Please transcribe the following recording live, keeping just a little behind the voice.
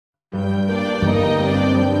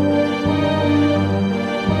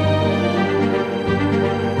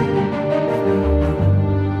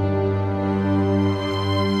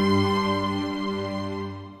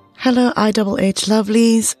Hello IHH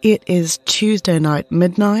lovelies, it is Tuesday night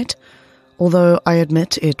midnight, although I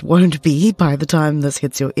admit it won't be by the time this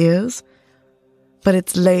hits your ears. But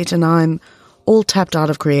it's late and I'm all tapped out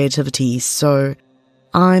of creativity, so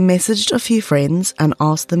I messaged a few friends and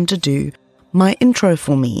asked them to do my intro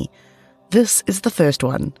for me. This is the first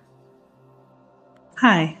one.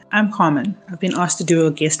 Hi, I'm Carmen. I've been asked to do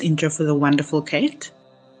a guest intro for the wonderful Kate.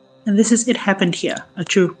 And this is It Happened Here, a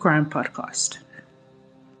true crime podcast.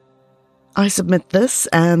 I submit this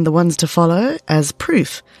and the ones to follow as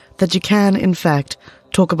proof that you can, in fact,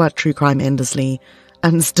 talk about true crime endlessly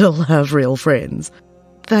and still have real friends.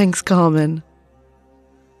 Thanks, Carmen.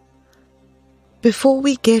 Before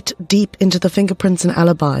we get deep into the fingerprints and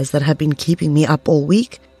alibis that have been keeping me up all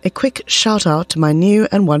week, a quick shout out to my new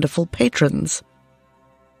and wonderful patrons.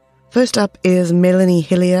 First up is Melanie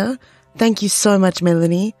Hillier. Thank you so much,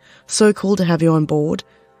 Melanie. So cool to have you on board.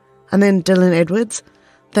 And then Dylan Edwards.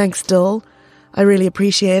 Thanks, Dill. I really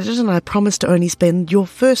appreciate it, and I promise to only spend your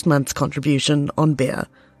first month's contribution on beer.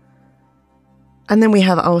 And then we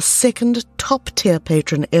have our second top-tier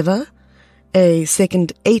patron ever, a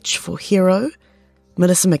second H for hero,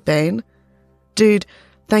 Melissa McBain. Dude,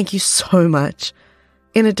 thank you so much.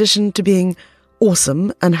 In addition to being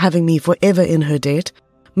awesome and having me forever in her debt,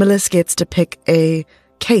 Melissa gets to pick a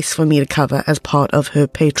case for me to cover as part of her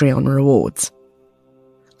Patreon rewards.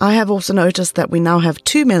 I have also noticed that we now have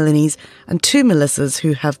 2 Melanies and 2 Melissas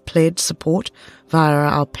who have pledged support via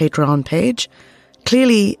our Patreon page.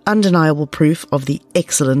 Clearly undeniable proof of the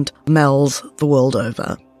excellent Mels the world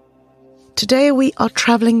over. Today we are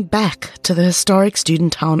travelling back to the historic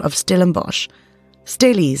student town of Stellenbosch.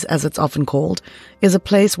 Stellies, as it's often called, is a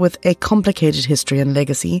place with a complicated history and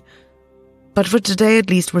legacy. But for today at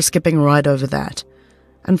least we're skipping right over that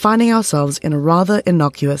and finding ourselves in a rather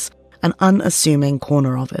innocuous and unassuming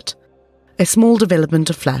corner of it. A small development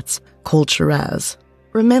of flats called Shiraz.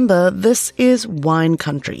 Remember, this is wine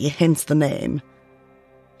country, hence the name.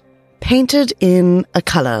 Painted in a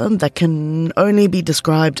colour that can only be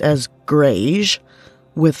described as greige,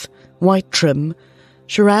 with white trim,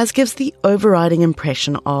 Shiraz gives the overriding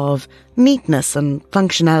impression of neatness and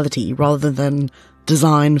functionality rather than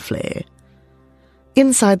design flair.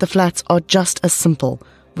 Inside the flats are just as simple,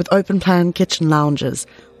 with open-plan kitchen lounges,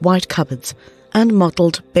 white cupboards, and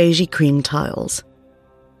mottled beigey cream tiles.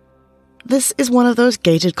 This is one of those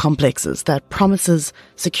gated complexes that promises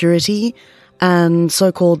security and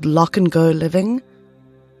so-called lock-and-go living.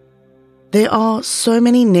 There are so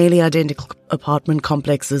many nearly identical apartment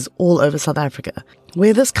complexes all over South Africa,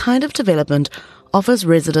 where this kind of development offers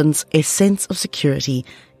residents a sense of security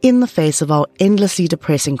in the face of our endlessly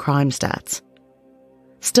depressing crime stats.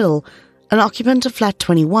 Still, an occupant of flat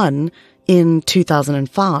 21 in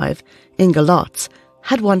 2005, Inge Lotz,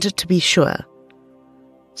 had wanted to be sure.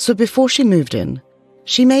 So before she moved in,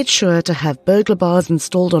 she made sure to have burglar bars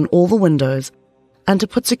installed on all the windows and to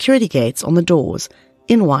put security gates on the doors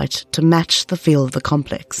in white to match the feel of the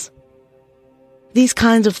complex. These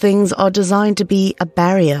kinds of things are designed to be a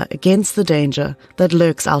barrier against the danger that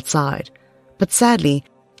lurks outside, but sadly,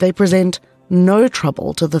 they present no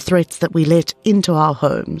trouble to the threats that we let into our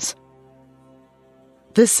homes.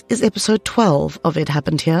 This is episode 12 of It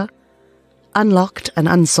Happened Here, Unlocked and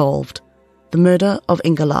Unsolved, the murder of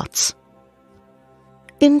Inge Lotz.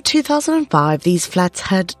 In 2005, these flats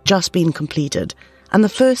had just been completed, and the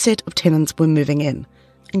first set of tenants were moving in,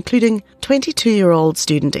 including 22-year-old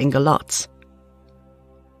student Inge Lotz.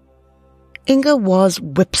 Inge was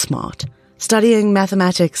whip-smart, studying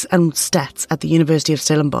mathematics and stats at the University of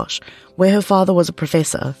Stellenbosch, where her father was a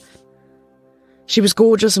professor. She was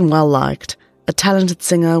gorgeous and well-liked, a talented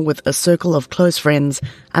singer with a circle of close friends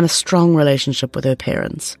and a strong relationship with her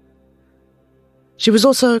parents. She was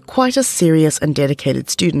also quite a serious and dedicated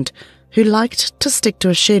student who liked to stick to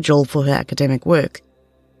a schedule for her academic work.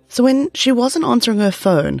 So when she wasn't answering her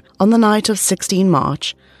phone on the night of 16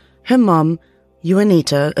 March, her mum,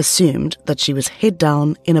 Juanita, assumed that she was head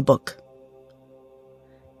down in a book.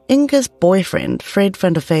 Inge's boyfriend, Fred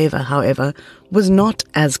van der Vyver, however, was not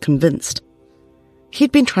as convinced.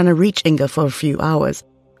 He'd been trying to reach Inge for a few hours,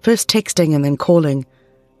 first texting and then calling.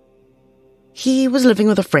 He was living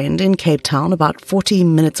with a friend in Cape Town about 40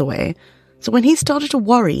 minutes away, so when he started to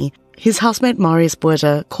worry, his housemate Marius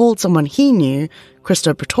Buerta called someone he knew,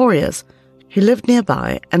 Christo Pretorius, who lived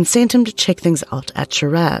nearby, and sent him to check things out at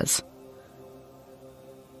Shiraz.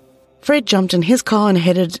 Fred jumped in his car and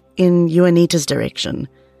headed in Juanita's direction.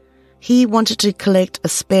 He wanted to collect a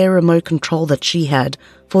spare remote control that she had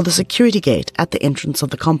for the security gate at the entrance of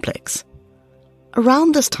the complex.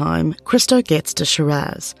 Around this time, Christo gets to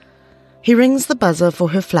Shiraz. He rings the buzzer for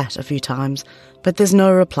her flat a few times, But there's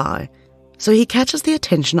no reply, so he catches the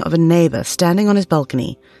attention of a neighbour standing on his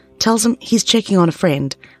balcony, tells him he's checking on a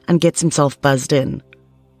friend, and gets himself buzzed in.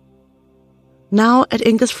 Now at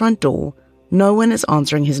Inge's front door, no one is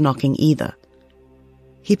answering his knocking either.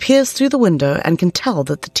 He peers through the window and can tell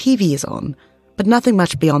that the TV is on, but nothing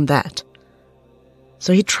much beyond that.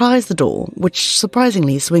 So he tries the door, which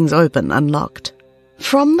surprisingly swings open unlocked.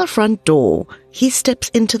 From the front door, he steps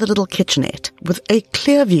into the little kitchenette with a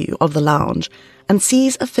clear view of the lounge and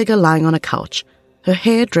sees a figure lying on a couch, her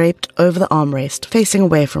hair draped over the armrest, facing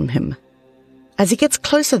away from him. As he gets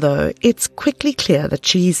closer, though, it's quickly clear that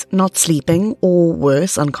she's not sleeping or,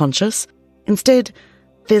 worse, unconscious. Instead,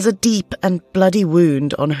 there's a deep and bloody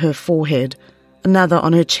wound on her forehead, another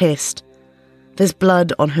on her chest. There's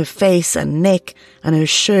blood on her face and neck, and her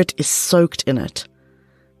shirt is soaked in it.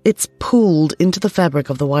 It's pooled into the fabric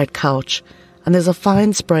of the white couch, and there's a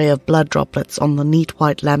fine spray of blood droplets on the neat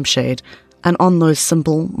white lampshade and on those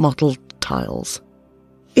simple mottled tiles.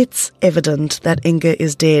 It's evident that Inge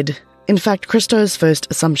is dead. In fact, Christo's first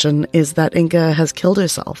assumption is that Inge has killed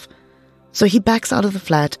herself. So he backs out of the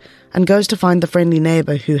flat and goes to find the friendly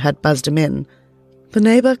neighbour who had buzzed him in. The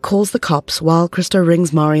neighbour calls the cops while Christo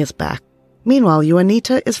rings Marius back. Meanwhile,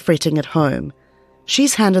 Juanita is fretting at home.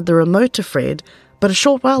 She's handed the remote to Fred, but a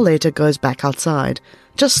short while later goes back outside,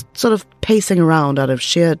 just sort of pacing around out of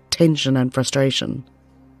sheer tension and frustration.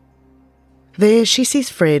 There she sees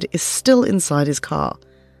Fred is still inside his car,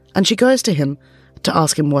 and she goes to him to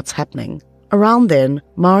ask him what's happening. Around then,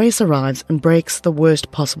 Marius arrives and breaks the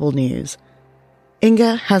worst possible news.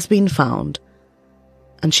 Inge has been found,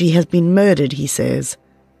 and she has been murdered, he says,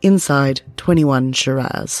 inside 21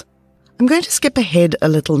 Shiraz. I'm going to skip ahead a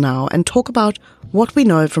little now and talk about what we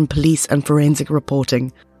know from police and forensic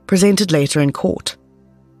reporting, presented later in court.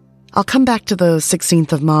 I'll come back to the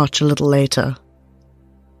 16th of March a little later.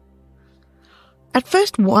 At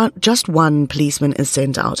first, just one policeman is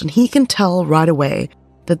sent out, and he can tell right away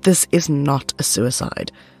that this is not a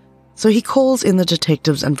suicide. So he calls in the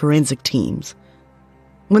detectives and forensic teams.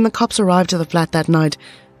 When the cops arrived to the flat that night,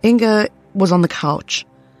 Inge was on the couch,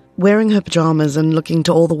 wearing her pajamas and looking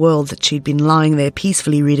to all the world that she'd been lying there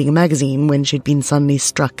peacefully reading a magazine when she'd been suddenly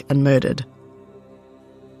struck and murdered.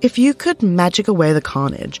 If you could magic away the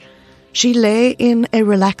carnage, she lay in a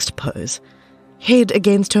relaxed pose, head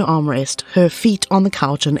against her armrest, her feet on the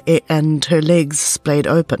couch and her legs splayed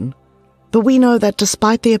open. But we know that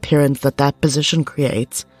despite the appearance that position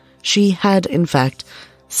creates, she had, in fact,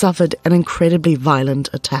 suffered an incredibly violent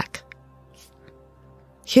attack.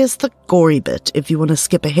 Here's the gory bit if you want to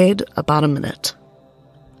skip ahead about a minute.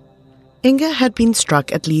 Inge had been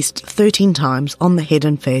struck at least 13 times on the head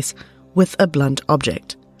and face with a blunt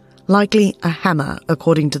object, likely a hammer,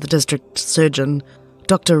 according to the district surgeon,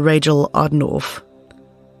 Dr. Rachel Ardendorf.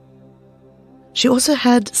 She also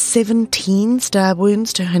had 17 stab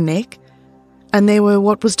wounds to her neck, and they were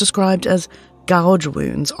what was described as gouge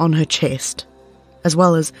wounds on her chest, as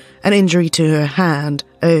well as an injury to her hand,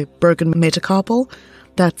 a broken metacarpal,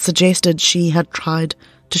 that suggested she had tried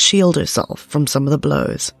to shield herself from some of the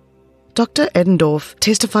blows. Dr. Ardendorf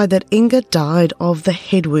testified that Inge died of the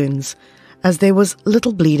head wounds, as there was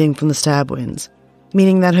little bleeding from the stab wounds,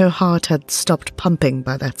 meaning that her heart had stopped pumping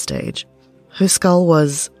by that stage. Her skull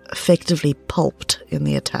was effectively pulped in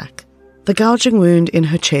the attack. The gouging wound in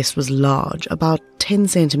her chest was large, about 10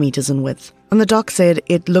 centimeters in width, and the doc said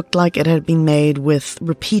it looked like it had been made with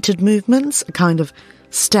repeated movements, a kind of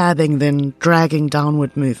stabbing then dragging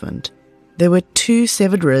downward movement. There were 2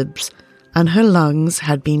 severed ribs, and her lungs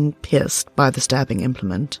had been pierced by the stabbing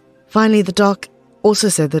implement. Finally, the doc also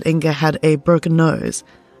said that Inge had a broken nose,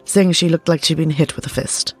 saying she looked like she'd been hit with a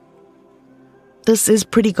fist. This is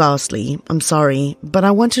pretty ghastly, I'm sorry, but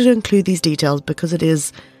I wanted to include these details because it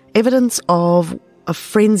is evidence of a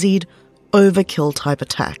frenzied, overkill type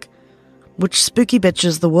attack, which spooky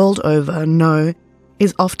bitches the world over know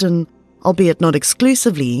is often, albeit not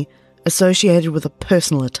exclusively, associated with a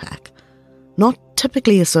personal attack, not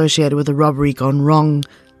typically associated with a robbery gone wrong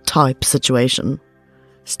type situation.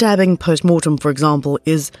 Stabbing post-mortem, for example,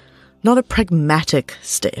 is not a pragmatic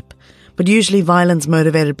step, but usually violence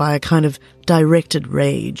motivated by a kind of directed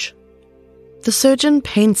rage. The surgeon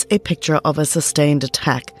paints a picture of a sustained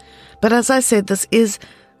attack, but as I said, this is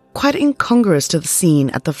quite incongruous to the scene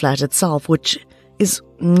at the flat itself, which is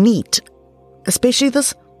neat, especially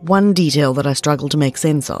this one detail that I struggle to make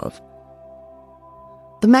sense of.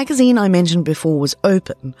 The magazine I mentioned before was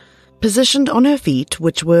open, positioned on her feet,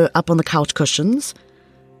 which were up on the couch cushions.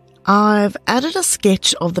 I've added a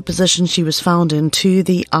sketch of the position she was found in to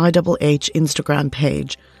the IHH Instagram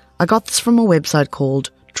page. I got this from a website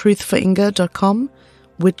called truthforinga.com,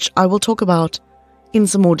 which I will talk about in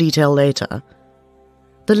some more detail later.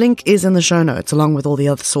 The link is in the show notes along with all the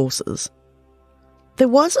other sources. There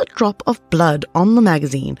was a drop of blood on the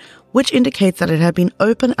magazine, which indicates that it had been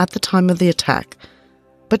open at the time of the attack.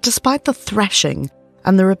 But despite the thrashing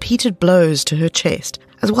and the repeated blows to her chest,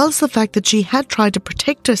 as well as the fact that she had tried to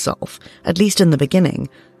protect herself, at least in the beginning,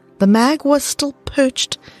 the mag was still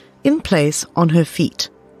perched in place on her feet.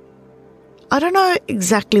 I don't know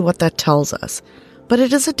exactly what that tells us, but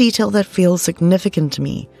it is a detail that feels significant to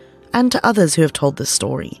me and to others who have told this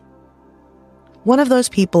story. One of those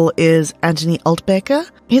people is Anthony Altbecker.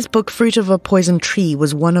 His book Fruit of a Poison Tree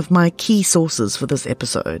was one of my key sources for this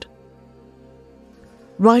episode.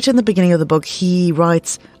 Right in the beginning of the book, he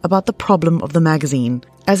writes about the problem of the magazine,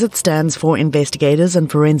 as it stands for investigators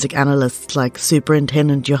and forensic analysts like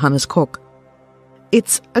Superintendent Johannes Koch.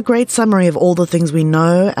 It's a great summary of all the things we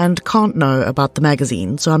know and can't know about the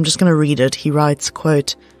magazine, so I'm just going to read it. He writes,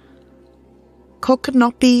 quote, Koch could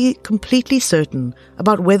not be completely certain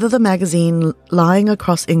about whether the magazine lying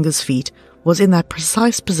across Inge's feet was in that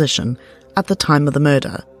precise position at the time of the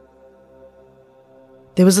murder.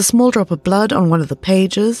 There was a small drop of blood on one of the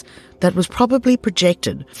pages that was probably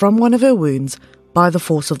projected from one of her wounds by the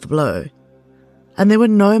force of the blow, and there were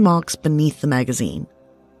no marks beneath the magazine.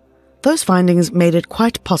 Those findings made it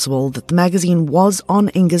quite possible that the magazine was on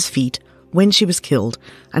Inge's feet when she was killed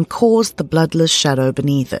and caused the bloodless shadow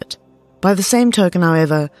beneath it. By the same token,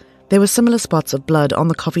 however, there were similar spots of blood on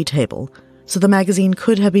the coffee table, so the magazine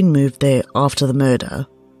could have been moved there after the murder.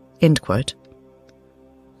 End quote.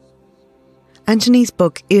 Anthony's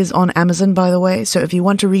book is on Amazon, by the way, so if you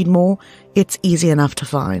want to read more, it's easy enough to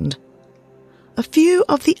find. A few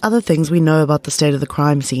of the other things we know about the state of the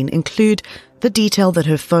crime scene include the detail that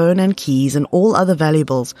her phone and keys and all other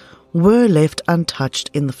valuables were left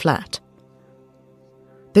untouched in the flat.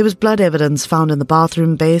 There was blood evidence found in the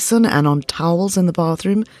bathroom basin and on towels in the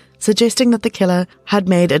bathroom, suggesting that the killer had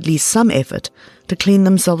made at least some effort to clean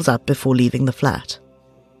themselves up before leaving the flat.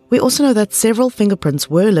 We also know that several fingerprints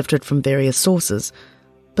were lifted from various sources,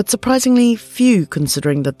 but surprisingly few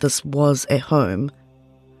considering that this was a home.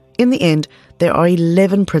 In the end, there are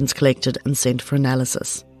 11 prints collected and sent for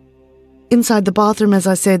analysis. Inside the bathroom, as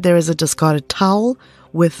I said, there is a discarded towel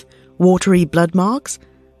with watery blood marks,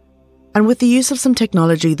 and with the use of some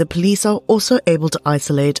technology, the police are also able to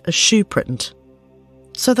isolate a shoe print.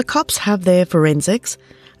 So the cops have their forensics,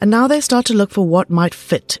 and now they start to look for what might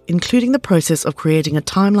fit, including the process of creating a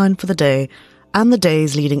timeline for the day and the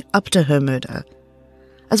days leading up to her murder,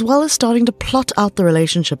 as well as starting to plot out the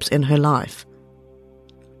relationships in her life.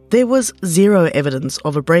 There was zero evidence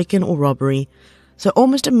of a break-in or robbery, so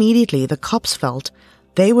almost immediately the cops felt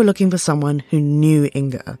they were looking for someone who knew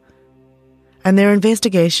Inge, and their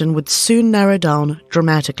investigation would soon narrow down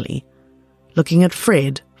dramatically, looking at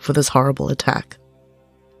Fred for this horrible attack.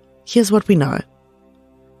 Here's what we know.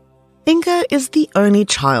 Inge is the only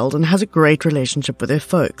child and has a great relationship with her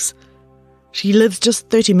folks. She lives just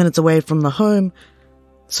 30 minutes away from the home,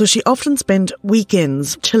 so she often spent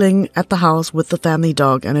weekends chilling at the house with the family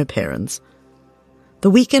dog and her parents. The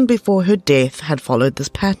weekend before her death had followed this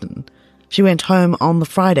pattern. She went home on the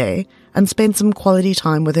Friday and spent some quality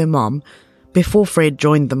time with her mom before Fred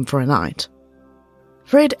joined them for a night.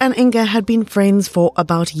 Fred and Inge had been friends for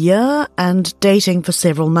about a year and dating for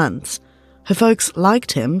several months. Her folks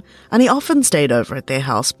liked him, and he often stayed over at their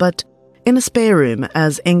house, but in a spare room,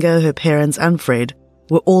 as Inge, her parents, and Fred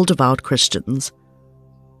were all devout Christians.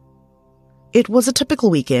 It was a typical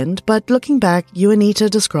weekend, but looking back, Juanita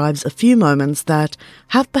describes a few moments that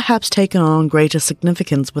have perhaps taken on greater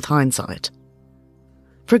significance with hindsight.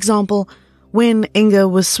 For example, when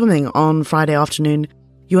Inge was swimming on Friday afternoon,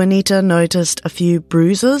 Juanita noticed a few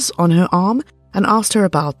bruises on her arm and asked her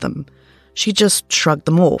about them. She just shrugged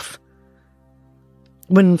them off.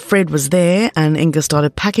 When Fred was there and Inge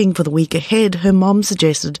started packing for the week ahead, her mom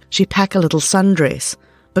suggested she pack a little sundress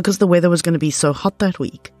because the weather was going to be so hot that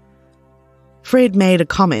week. Fred made a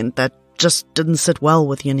comment that just didn't sit well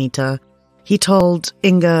with Juanita. He told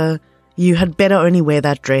Inge, "You had better only wear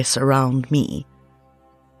that dress around me."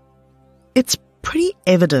 It's pretty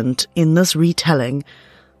evident in this retelling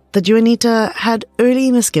that Juanita had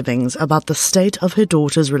early misgivings about the state of her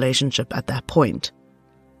daughter's relationship at that point.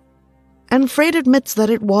 And Fred admits that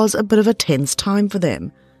it was a bit of a tense time for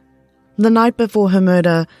them. The night before her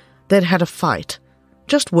murder, they'd had a fight.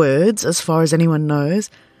 Just words, as far as anyone knows,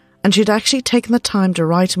 and she'd actually taken the time to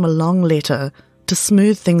write him a long letter to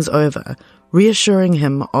smooth things over, reassuring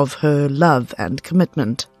him of her love and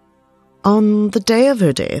commitment. On the day of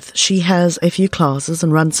her death, she has a few classes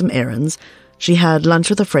and runs some errands. She had lunch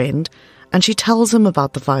with a friend, and she tells him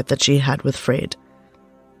about the fight that she had with Fred.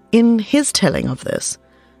 In his telling of this,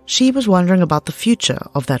 she was wondering about the future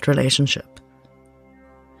of that relationship.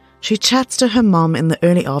 She chats to her mom in the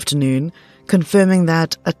early afternoon, confirming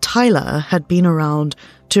that a tiler had been around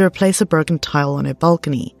to replace a broken tile on her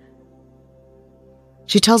balcony.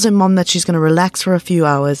 She tells her mom that she's going to relax for a few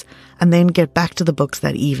hours and then get back to the books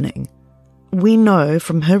that evening. We know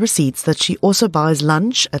from her receipts that she also buys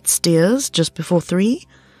lunch at Steers just before 3,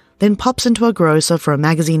 then pops into a grocer for a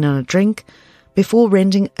magazine and a drink, before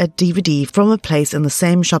renting a DVD from a place in the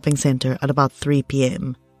same shopping centre at about 3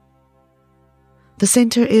 p.m. The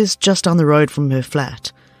centre is just down the road from her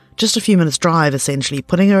flat, just a few minutes drive essentially,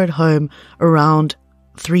 putting her at home around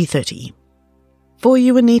 3:30. For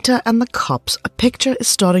Juanita and the cops, a picture is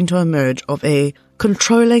starting to emerge of a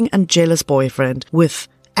controlling and jealous boyfriend with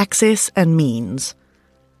access and means.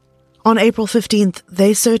 On April 15th,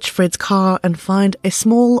 they search Fred's car and find a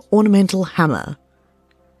small ornamental hammer.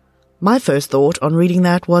 My first thought on reading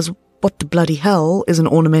that was, what the bloody hell is an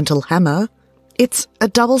ornamental hammer? It's a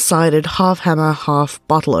double-sided half-hammer,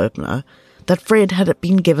 half-bottle opener that Fred had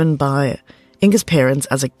been given by Inge's parents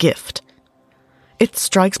as a gift. It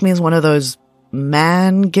strikes me as one of those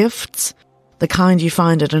man gifts, the kind you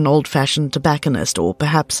find at an old-fashioned tobacconist or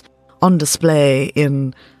perhaps on display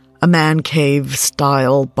in a man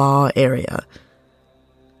cave-style bar area.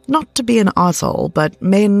 Not to be an arsehole, but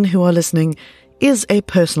men who are listening, is a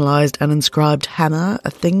personalised and inscribed hammer a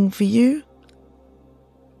thing for you?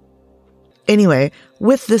 Anyway,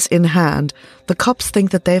 with this in hand, the cops think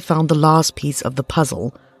that they found the last piece of the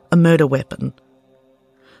puzzle, a murder weapon.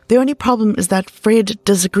 The only problem is that Fred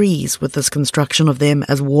disagrees with this construction of them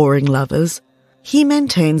as warring lovers. He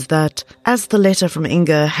maintains that, as the letter from Inge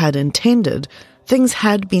had intended, things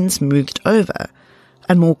had been smoothed over,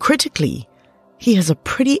 and more critically, he has a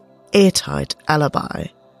pretty airtight alibi.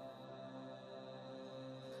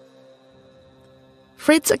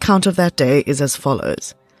 Fred's account of that day is as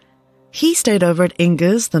follows. He stayed over at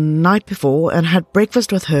Inge's the night before and had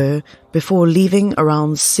breakfast with her before leaving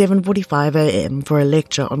around 7:45 a.m. for a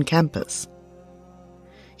lecture on campus.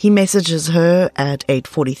 He messages her at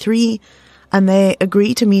 8:43 and they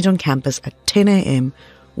agree to meet on campus at 10 a.m,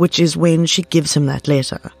 which is when she gives him that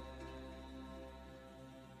letter.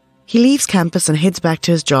 He leaves campus and heads back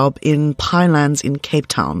to his job in Pinelands in Cape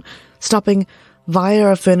Town, stopping via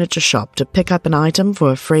a furniture shop to pick up an item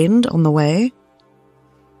for a friend on the way.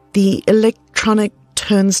 The electronic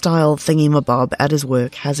turnstile thingy-mabob at his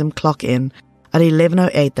work has him clock in at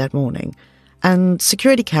 11:08 that morning, and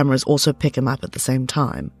security cameras also pick him up at the same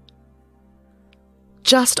time.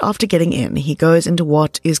 Just after getting in, he goes into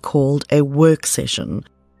what is called a work session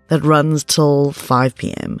that runs till 5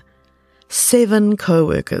 p.m. 7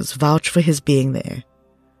 co-workers vouch for his being there.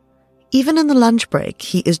 Even in the lunch break,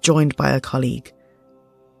 he is joined by a colleague.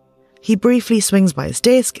 He briefly swings by his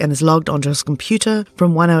desk and is logged onto his computer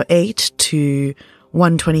from 1:08 to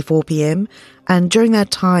 1:24 p.m, and during that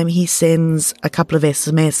time he sends a couple of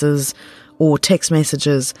SMSs or text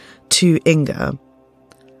messages to Inge.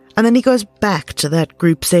 And then he goes back to that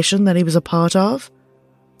group session that he was a part of.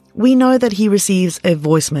 We know that he receives a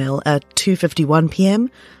voicemail at 2:51 p.m.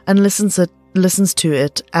 and listens to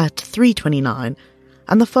it at 3:29,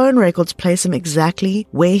 and the phone records place him exactly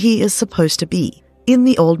where he is supposed to be, in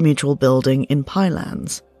the old Mutual building in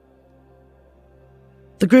Pinelands.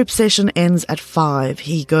 The group session ends at 5.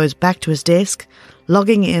 He goes back to his desk,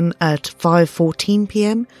 logging in at 5:14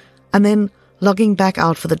 p.m. and then logging back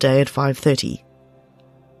out for the day at 5:30.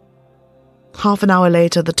 Half an hour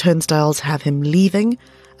later, the turnstiles have him leaving,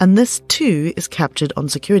 and this too is captured on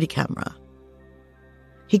security camera.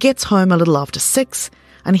 He gets home a little after 6,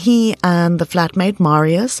 and he and the flatmate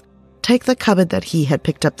Marius take the cupboard that he had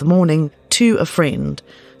picked up the morning to a friend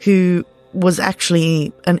who was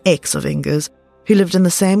actually an ex of Inge's who lived in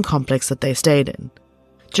the same complex that they stayed in.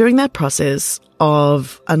 During that process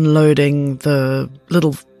of unloading the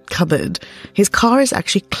little cupboard, his car is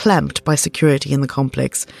actually clamped by security in the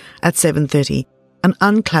complex at 7:30 and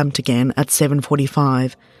unclamped again at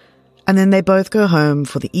 7:45, and then they both go home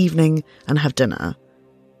for the evening and have dinner.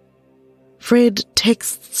 Fred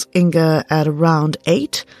texts Inge at around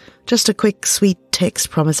 8, just a quick sweet text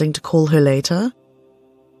promising to call her later.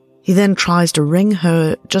 He then tries to ring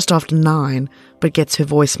her just after 9, but gets her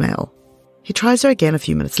voicemail. He tries her again a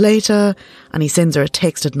few minutes later, and he sends her a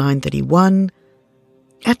text at 9:31.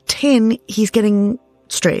 At 10, he's getting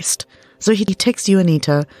stressed, so he texts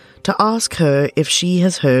Juanita to ask her if she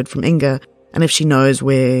has heard from Inge and if she knows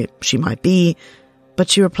where she might be, but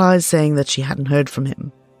she replies saying that she hadn't heard from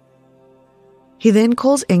him. He then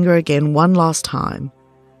calls Inge again one last time,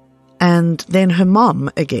 and then her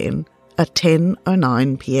mom again at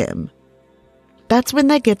 10:09 p.m. That's when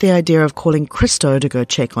they get the idea of calling Christo to go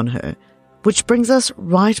check on her, which brings us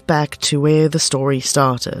right back to where the story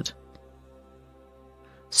started.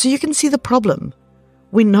 So you can see the problem.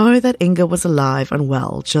 We know that Inge was alive and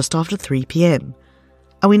well just after 3 p.m,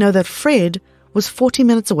 and we know that Fred was 40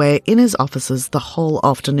 minutes away in his offices the whole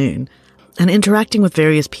afternoon and interacting with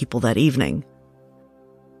various people that evening.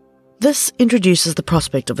 This introduces the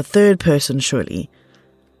prospect of a third person, surely,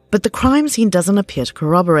 but the crime scene doesn't appear to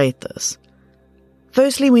corroborate this.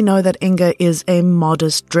 Firstly, we know that Inge is a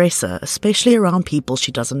modest dresser, especially around people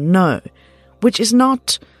she doesn't know, which is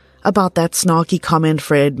not about that snarky comment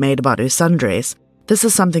Fred made about her sundress. This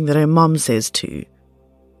is something that her mom says too.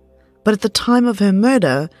 But at the time of her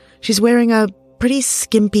murder, she's wearing a pretty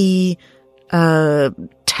skimpy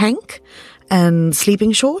tank and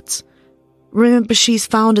sleeping shorts. Remember, she's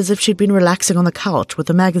found as if she'd been relaxing on the couch with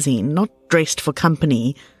a magazine, not dressed for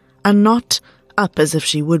company, and not up as if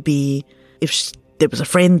she would be if there was a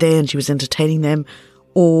friend there and she was entertaining them,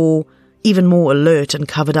 or even more alert and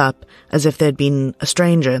covered up as if there'd been a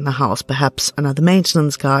stranger in the house, perhaps another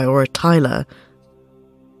maintenance guy or a tiler.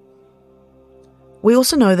 We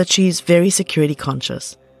also know that she's very security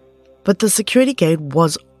conscious, but the security gate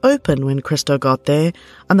was open when Christo got there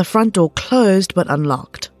and the front door closed but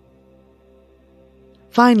unlocked.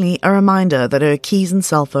 Finally, a reminder that her keys and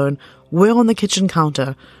cell phone were on the kitchen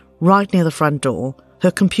counter right near the front door,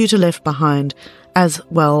 her computer left behind, as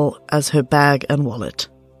well as her bag and wallet.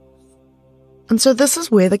 And so this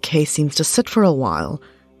is where the case seems to sit for a while.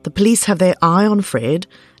 The police have their eye on Fred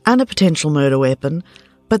and a potential murder weapon,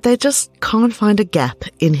 but they just can't find a gap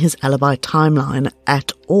in his alibi timeline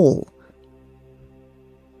at all.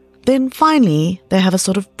 Then finally, they have a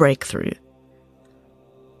sort of breakthrough.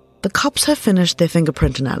 The cops have finished their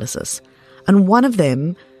fingerprint analysis, and one of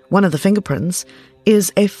the fingerprints,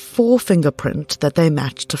 is a forefinger print that they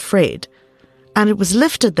matched to Fred, and it was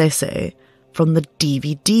lifted, they say, from the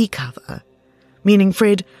DVD cover, meaning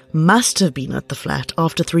Fred must have been at the flat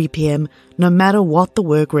after 3 p.m, no matter what the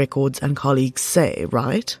work records and colleagues say,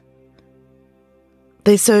 right?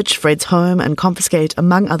 They search Fred's home and confiscate,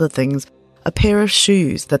 among other things, a pair of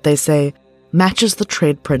shoes that they say matches the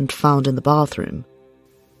tread print found in the bathroom.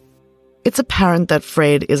 It's apparent that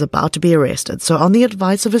Fred is about to be arrested, so on the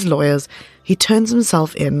advice of his lawyers, he turns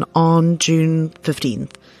himself in on June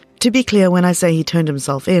 15th. To be clear, when I say he turned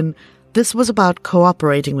himself in, this was about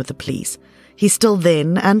cooperating with the police. He still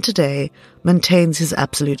then, and today, maintains his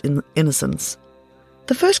absolute innocence.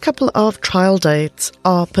 The first couple of trial dates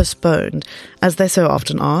are postponed, as they so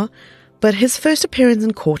often are, but his first appearance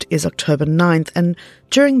in court is October 9th, and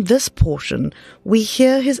during this portion, we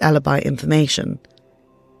hear his alibi information.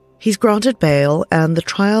 He's granted bail, and the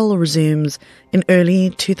trial resumes in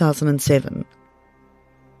early 2007.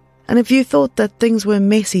 And if you thought that things were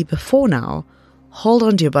messy before now, hold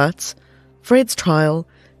on to your butts. Fred's trial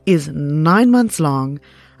is 9 months long,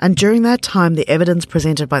 and during that time the evidence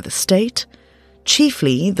presented by the state,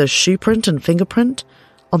 chiefly the shoe print and fingerprint,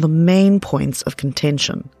 are the main points of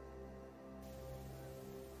contention.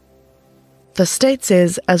 The state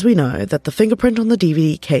says, as we know, that the fingerprint on the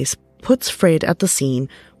DVD case puts Fred at the scene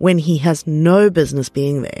when he has no business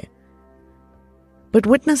being there. But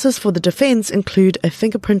witnesses for the defense include a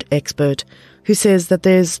fingerprint expert who says that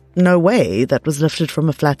there's no way that was lifted from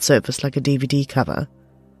a flat surface like a DVD cover.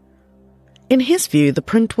 In his view, the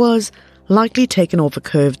print was likely taken off a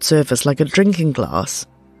curved surface like a drinking glass.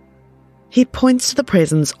 He points to the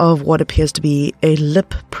presence of what appears to be a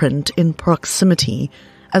lip print in proximity,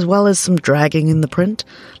 as well as some dragging in the print,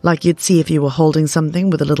 like you'd see if you were holding something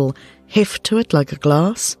with a little heft to it like a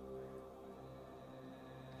glass.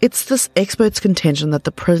 It's this expert's contention that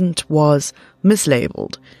the print was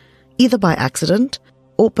mislabeled, either by accident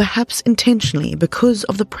or perhaps intentionally because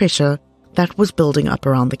of the pressure that was building up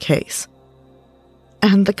around the case.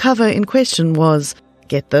 And the cover in question was,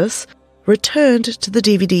 get this, returned to the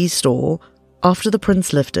DVD store after the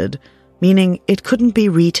print's lifted, meaning it couldn't be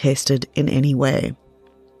retested in any way.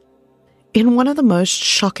 In one of the most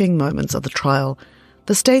shocking moments of the trial,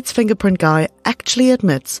 the state's fingerprint guy actually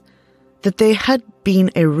admits that there had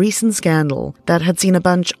been a recent scandal that had seen a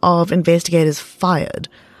bunch of investigators fired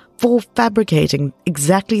for fabricating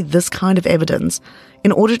exactly this kind of evidence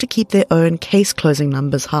in order to keep their own case closing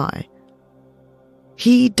numbers high.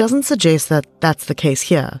 He doesn't suggest that that's the case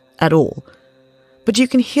here at all, but you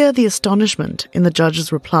can hear the astonishment in the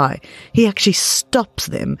judge's reply. He actually stops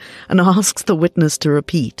them and asks the witness to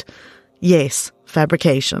repeat. Yes,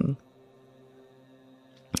 fabrication.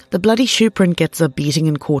 The bloody shoe print gets a beating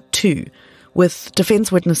in court too, with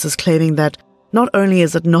defense witnesses claiming that not only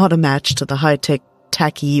is it not a match to the high-tech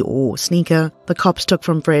tacky or sneaker the cops took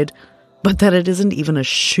from Fred, but that it isn't even a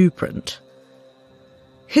shoe print.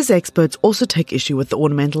 His experts also take issue with the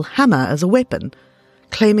ornamental hammer as a weapon,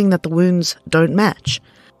 claiming that the wounds don't match.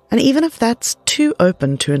 And even if that's too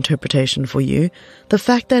open to interpretation for you, the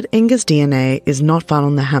fact that Inge's DNA is not found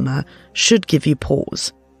on the hammer should give you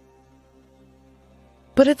pause.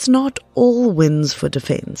 But it's not all wins for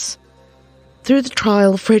defense. Through the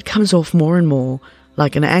trial, Fred comes off more and more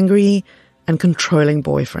like an angry and controlling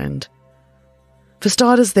boyfriend. For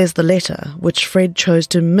starters, there's the letter, which Fred chose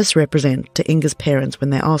to misrepresent to Inge's parents when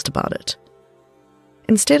they asked about it.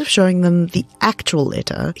 Instead of showing them the actual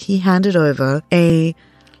letter, he handed over a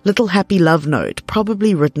little happy love note,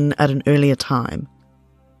 probably written at an earlier time.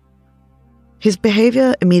 His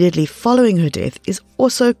behavior immediately following her death is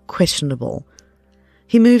also questionable.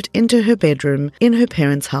 He moved into her bedroom in her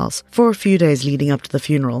parents' house for a few days leading up to the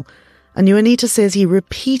funeral, and Juanita says he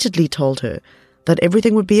repeatedly told her that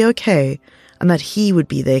everything would be okay and that he would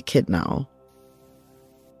be their kid now.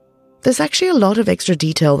 There's actually a lot of extra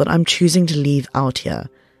detail that I'm choosing to leave out here.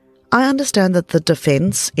 I understand that the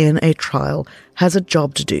defense in a trial has a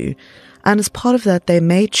job to do, and as part of that they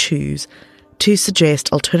may choose to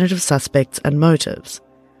suggest alternative suspects and motives.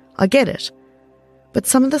 I get it, but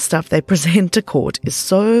some of the stuff they present to court is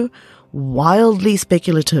so wildly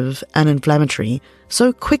speculative and inflammatory,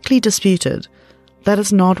 so quickly disputed, that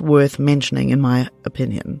it's not worth mentioning in my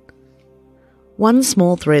opinion. One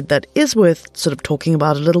small thread that is worth sort of talking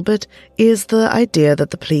about a little bit is the idea that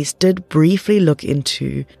the police did briefly look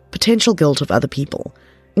into potential guilt of other people,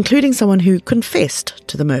 including someone who confessed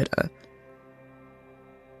to the murder.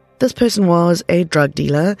 This person was a drug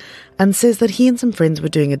dealer and says that he and some friends were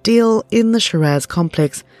doing a deal in the Shiraz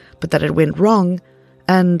complex, but that it went wrong,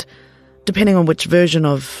 and depending on which version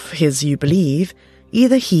of his you believe,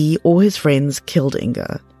 either he or his friends killed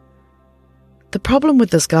Inge. The problem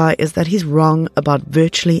with this guy is that he's wrong about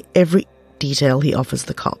virtually every detail he offers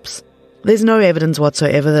the cops. There's no evidence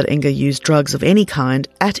whatsoever that Inge used drugs of any kind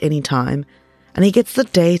at any time, and he gets the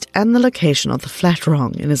date and the location of the flat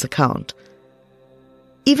wrong in his account.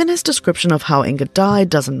 Even his description of how Inge died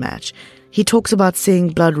doesn't match. He talks about seeing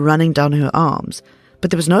blood running down her arms,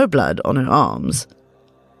 but there was no blood on her arms.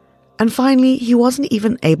 And finally, he wasn't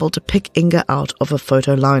even able to pick Inge out of a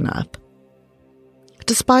photo lineup.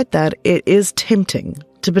 Despite that, it is tempting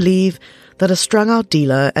to believe that a strung-out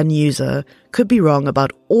dealer and user could be wrong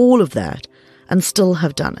about all of that and still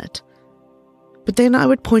have done it. But then I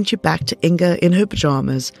would point you back to Inge in her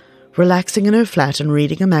pajamas, relaxing in her flat and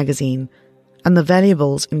reading a magazine, and the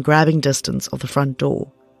valuables in grabbing distance of the front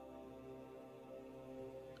door.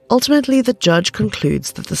 Ultimately, the judge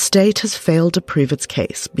concludes that the state has failed to prove its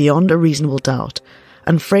case beyond a reasonable doubt,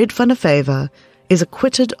 and Fred van der Vyver is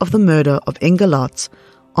acquitted of the murder of Inge Lotz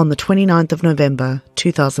on the 29th of November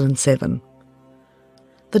 2007.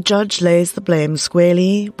 The judge lays the blame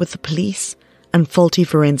squarely with the police and faulty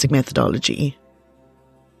forensic methodology.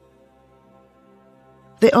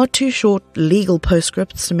 There are two short legal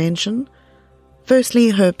postscripts to mention. Firstly,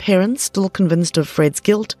 her parents, still convinced of Fred's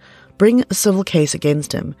guilt, bring a civil case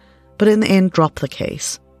against him, but in the end drop the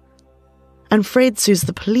case. And Fred sues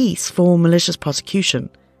the police for malicious prosecution.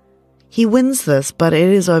 He wins this, but it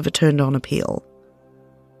is overturned on appeal.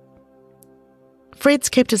 Fred's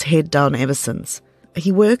kept his head down ever since.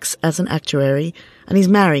 He works as an actuary, and he's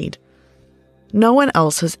married. No one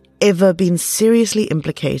else has ever been seriously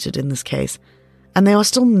implicated in this case, and there are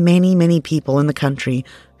still many, many people in the country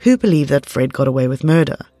who believe that Fred got away with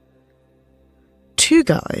murder. Two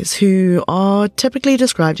guys who are typically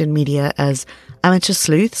described in media as amateur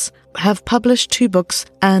sleuths have published 2 books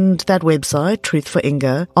and that website, Truth for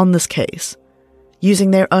Inge, on this case,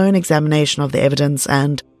 using their own examination of the evidence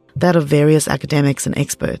and that of various academics and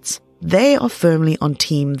experts. They are firmly on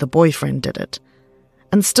team the boyfriend did it,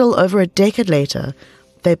 and still over a decade later,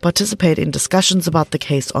 they participate in discussions about the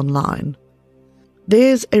case online.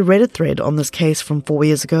 There's a Reddit thread on this case from 4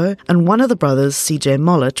 years ago, and one of the brothers, CJ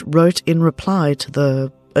Mollett, wrote in reply to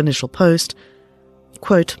the initial post,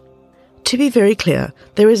 quote, "To be very clear,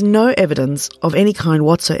 there is no evidence of any kind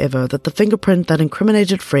whatsoever that the fingerprint that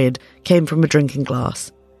incriminated Fred came from a drinking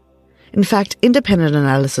glass. In fact, independent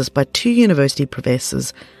analysis by 2 university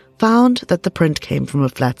professors found that the print came from a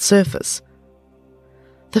flat surface.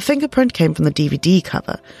 The fingerprint came from the DVD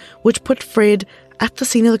cover, which put Fred at the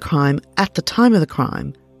scene of the crime at the time of the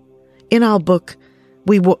crime. In our book,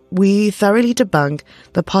 we thoroughly debunk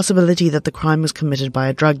the possibility that the crime was committed by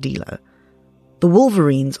a drug dealer. The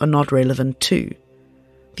Wolverines are not relevant too.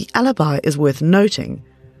 The alibi is worth noting.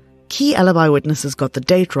 Key alibi witnesses got the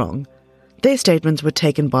date wrong. Their statements were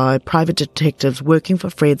taken by private detectives working for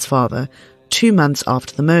Fred's father 2 months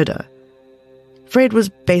after the murder. Fred was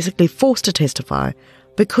basically forced to testify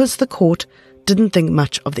because the court didn't think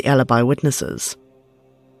much of the alibi witnesses.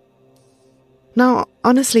 Now,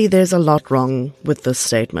 honestly, there's a lot wrong with this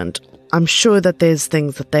statement. I'm sure that there's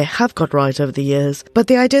things that they have got right over the years, but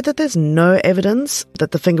the idea that there's no evidence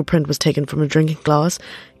that the fingerprint was taken from a drinking glass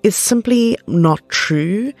is simply not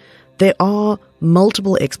true. There are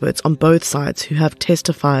multiple experts on both sides who have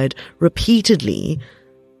testified repeatedly,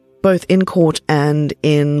 both in court and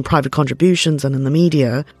in private contributions and in the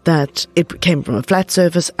media, that it came from a flat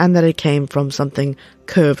surface and that it came from something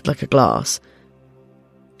curved like a glass.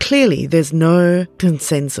 Clearly, there's no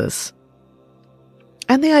consensus.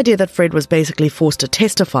 And the idea that Fred was basically forced to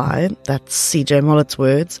testify, that's C.J. Mollett's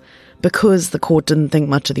words, because the court didn't think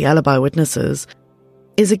much of the alibi witnesses,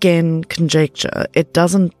 is again conjecture. It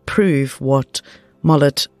doesn't prove what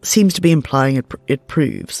Mollett seems to be implying it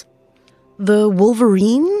proves. The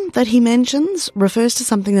Wolverine that he mentions refers to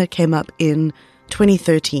something that came up in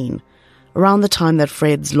 2013, around the time that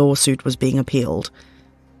Fred's lawsuit was being appealed.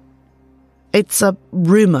 It's a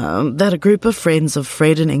rumour that a group of friends of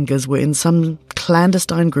Fred and Inge's were in some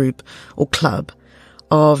clandestine group or club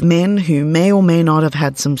of men who may or may not have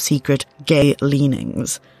had some secret gay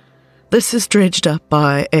leanings. This is dredged up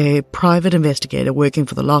by a private investigator working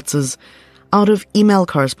for the Lotzes out of email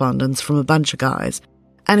correspondence from a bunch of guys,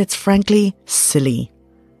 and it's frankly silly.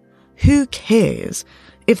 Who cares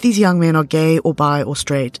if these young men are gay or bi or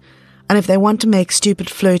straight, and if they want to make stupid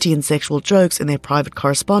flirty and sexual jokes in their private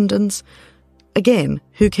correspondence? Again,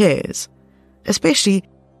 who cares? Especially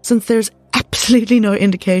since there's absolutely no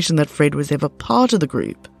indication that Fred was ever part of the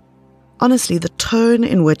group. Honestly, the tone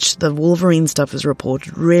in which the Wolverine stuff is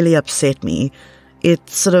reported really upset me.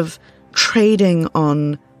 It's sort of trading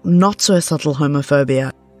on not-so-subtle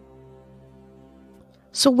homophobia.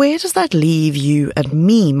 So where does that leave you and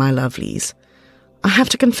me, my lovelies? I have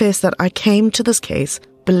to confess that I came to this case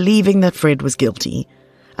believing that Fred was guilty,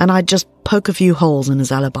 and I'd just poke a few holes in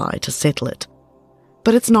his alibi to settle it.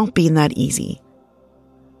 But it's not been that easy.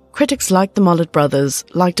 Critics like the Mollett brothers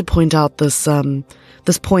like to point out this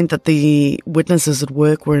point that the witnesses at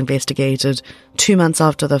work were investigated 2 months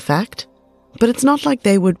after the fact, but it's not like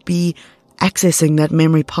they would be accessing that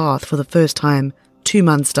memory path for the first time 2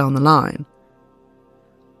 months down the line.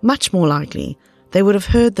 Much more likely, they would have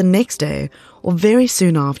heard the next day or very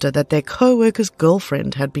soon after that their co-worker's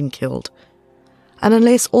girlfriend had been killed. And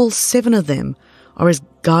unless all 7 of them are as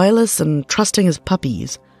guileless and trusting as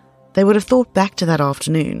puppies, they would have thought back to that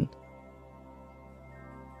afternoon.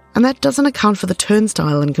 And that doesn't account for the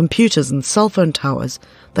turnstile and computers and cell phone towers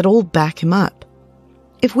that all back him up.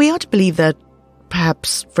 If we are to believe that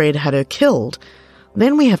perhaps Fred had her killed,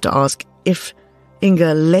 then we have to ask if Inge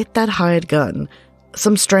let that hired gun,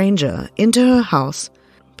 some stranger, into her house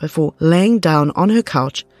before laying down on her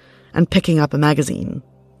couch and picking up a magazine.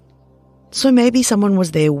 So maybe someone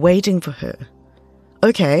was there waiting for her.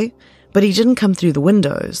 Okay, but he didn't come through the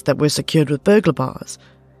windows that were secured with burglar bars.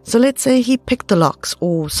 So let's say he picked the locks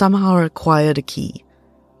or somehow acquired a key.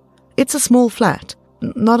 It's a small flat,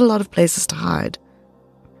 not a lot of places to hide.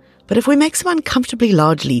 But if we make some uncomfortably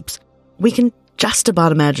large leaps, we can just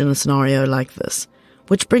about imagine a scenario like this,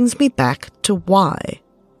 which brings me back to why.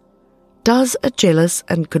 Does a jealous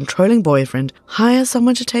and controlling boyfriend hire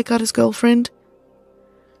someone to take out his girlfriend?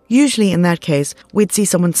 Usually in that case, we'd see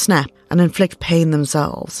someone snap and inflict pain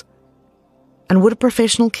themselves. And would a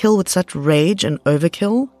professional kill with such rage and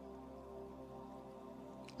overkill?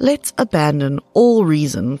 Let's abandon all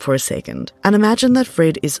reason for a second and imagine that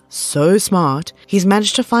Fred is so smart he's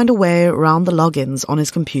managed to find a way around the logins on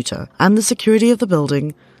his computer and the security of the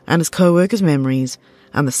building and his co-workers' memories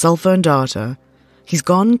and the cell phone data. He's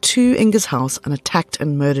gone to Inge's house and attacked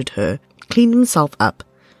and murdered her, cleaned himself up,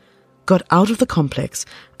 got out of the complex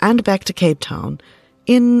and back to Cape Town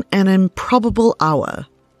in an improbable hour.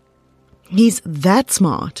 He's that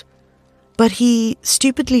smart, but he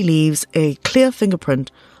stupidly leaves a clear fingerprint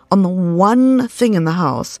on the one thing in the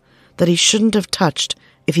house that he shouldn't have touched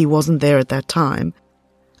if he wasn't there at that time,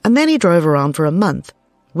 and then he drove around for a month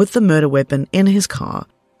with the murder weapon in his car,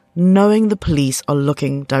 knowing the police are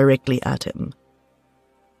looking directly at him.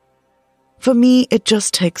 For me, it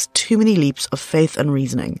just takes too many leaps of faith and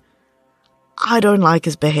reasoning. I don't like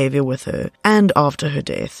his behavior with her and after her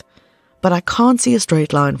death, but I can't see a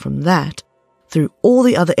straight line from that through all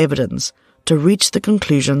the other evidence to reach the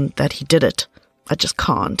conclusion that he did it. I just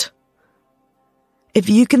can't. If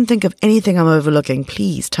you can think of anything I'm overlooking,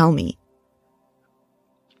 please tell me.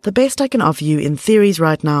 The best I can offer you in theories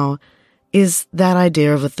right now is that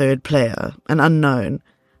idea of a third player, an unknown,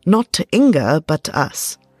 not to Inge, but to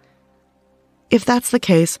us. If that's the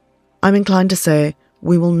case, I'm inclined to say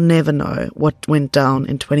we will never know what went down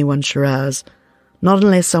in 21 Shiraz, not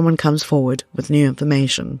unless someone comes forward with new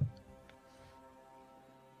information.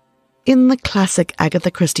 In the classic Agatha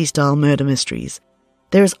Christie-style murder mysteries,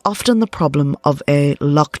 there is often the problem of a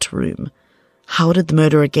locked room. How did the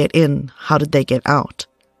murderer get in? How did they get out?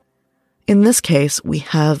 In this case, we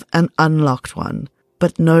have an unlocked one,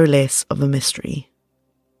 but no less of a mystery.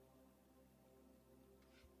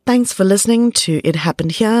 Thanks for listening to It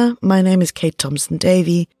Happened Here. My name is Kate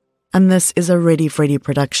Thompson-Davey, and this is a Ready Freddy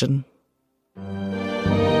production.